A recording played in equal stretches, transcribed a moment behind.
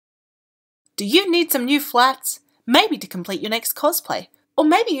Do you need some new flats? Maybe to complete your next cosplay. Or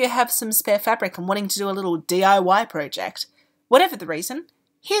maybe you have some spare fabric and wanting to do a little DIY project. Whatever the reason,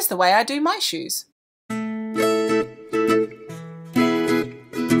 here's the way I do my shoes.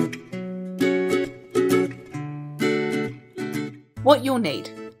 What you'll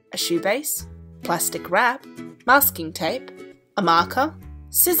need: a shoe base, plastic wrap, masking tape, a marker,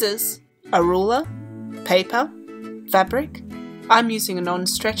 scissors, a ruler, paper, fabric. I'm using a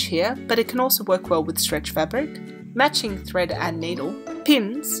non-stretch here, but it can also work well with stretch fabric, matching thread and needle,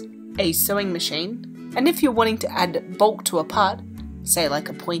 pins, a sewing machine, and if you're wanting to add bulk to a part, say like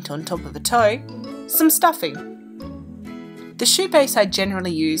a point on top of a toe, some stuffing. The shoe base I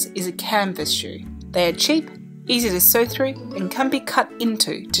generally use is a canvas shoe. They are cheap, easy to sew through, and can be cut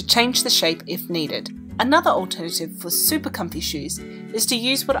into to change the shape if needed. Another alternative for super comfy shoes is to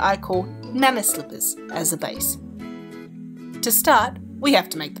use what I call nana slippers as a base. To start, we have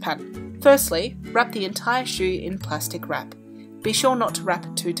to make the pattern. Firstly, wrap the entire shoe in plastic wrap. Be sure not to wrap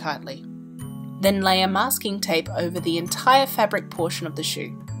it too tightly. Then lay a masking tape over the entire fabric portion of the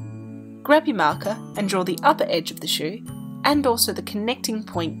shoe. Grab your marker and draw the upper edge of the shoe and also the connecting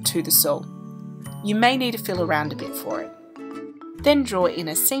point to the sole. You may need to fill around a bit for it. Then draw in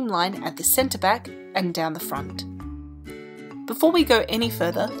a seam line at the centre back and down the front. Before we go any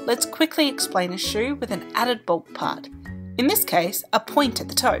further, let's quickly explain a shoe with an added bulk part. In this case, a point at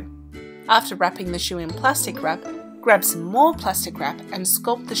the toe. After wrapping the shoe in plastic wrap, grab some more plastic wrap and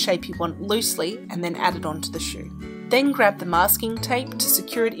sculpt the shape you want loosely and then add it onto the shoe. Then grab the masking tape to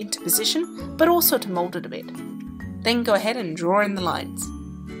secure it into position, but also to mould it a bit. Then go ahead and draw in the lines.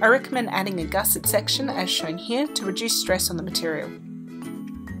 I recommend adding a gusset section as shown here to reduce stress on the material.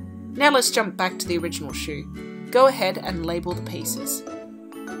 Now let's jump back to the original shoe. Go ahead and label the pieces.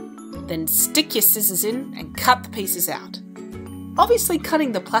 Then stick your scissors in and cut the pieces out. Obviously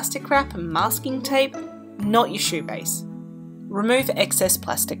cutting the plastic wrap and masking tape, not your shoe base. Remove excess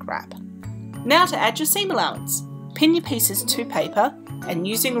plastic wrap. Now to add your seam allowance. Pin your pieces to paper and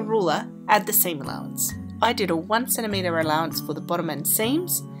using a ruler, add the seam allowance. I did a 1 cm allowance for the bottom end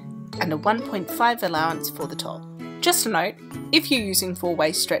seams and a 1.5 allowance for the top. Just a note, if you're using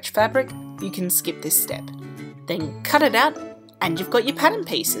 4-way stretch fabric, you can skip this step. Then cut it out and you've got your pattern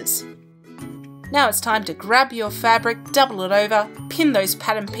pieces. Now it's time to grab your fabric, double it over, pin those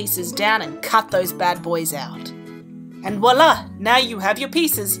pattern pieces down and cut those bad boys out. And voila, now you have your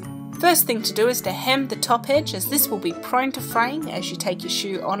pieces. First thing to do is to hem the top edge, as this will be prone to fraying as you take your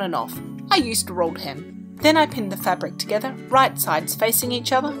shoe on and off. I used a rolled hem. Then I pinned the fabric together, right sides facing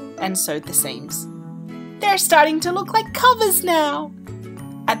each other, and sewed the seams. They're starting to look like covers now!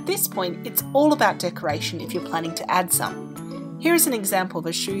 At this point, it's all about decoration if you're planning to add some. Here is an example of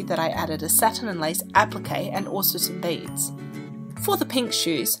a shoe that I added a satin and lace applique and also some beads. For the pink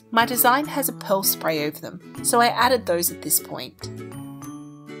shoes, my design has a pearl spray over them, so I added those at this point.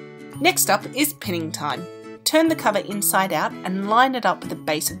 Next up is pinning time. Turn the cover inside out and line it up with the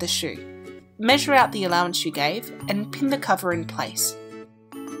base of the shoe. Measure out the allowance you gave and pin the cover in place.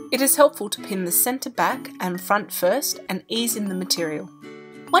 It is helpful to pin the centre back and front first and ease in the material.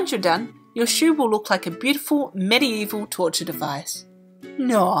 Once you're done, your shoe will look like a beautiful medieval torture device.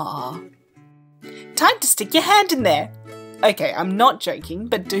 No. Time to stick your hand in there. Okay, I'm not joking,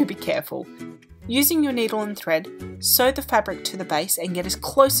 but do be careful. Using your needle and thread, sew the fabric to the base and get as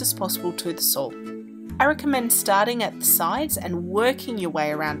close as possible to the sole. I recommend starting at the sides and working your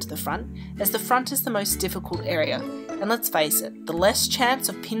way around to the front, as the front is the most difficult area, and let's face it, the less chance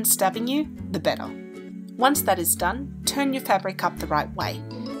of pin stabbing you, the better. Once that is done, turn your fabric up the right way.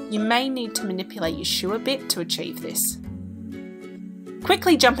 You may need to manipulate your shoe a bit to achieve this.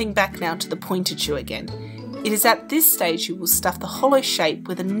 Quickly jumping back now to the pointed shoe again. It is at this stage you will stuff the hollow shape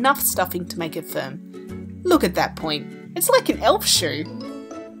with enough stuffing to make it firm. Look at that point, it's like an elf shoe.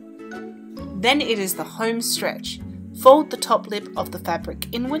 Then it is the home stretch. Fold the top lip of the fabric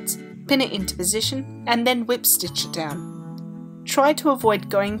inwards, pin it into position, and then whip stitch it down. Try to avoid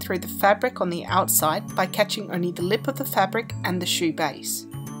going through the fabric on the outside by catching only the lip of the fabric and the shoe base.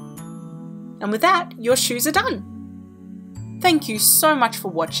 And with that, your shoes are done! Thank you so much for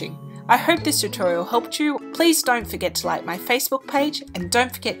watching. I hope this tutorial helped you. Please don't forget to like my Facebook page and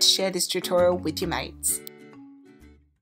don't forget to share this tutorial with your mates.